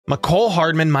Mecole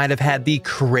Hardman might have had the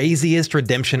craziest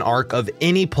redemption arc of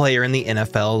any player in the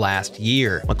NFL last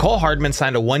year. Mecole Hardman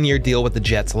signed a one-year deal with the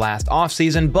Jets last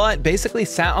offseason, but basically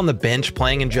sat on the bench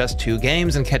playing in just 2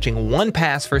 games and catching 1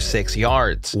 pass for 6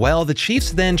 yards. Well, the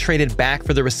Chiefs then traded back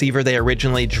for the receiver they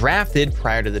originally drafted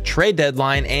prior to the trade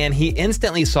deadline, and he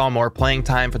instantly saw more playing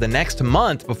time for the next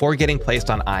month before getting placed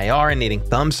on IR and needing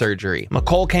thumb surgery.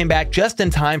 Mecole came back just in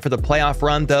time for the playoff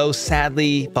run, though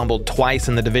sadly fumbled twice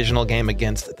in the divisional game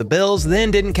against the Bills,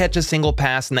 then didn't catch a single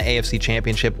pass in the AFC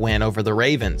Championship win over the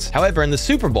Ravens. However, in the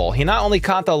Super Bowl, he not only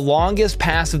caught the longest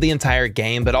pass of the entire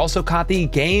game, but also caught the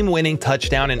game-winning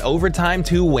touchdown in overtime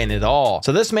to win it all.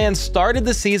 So this man started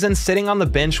the season sitting on the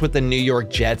bench with the New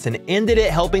York Jets and ended it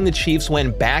helping the Chiefs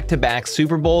win back-to-back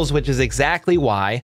Super Bowls, which is exactly why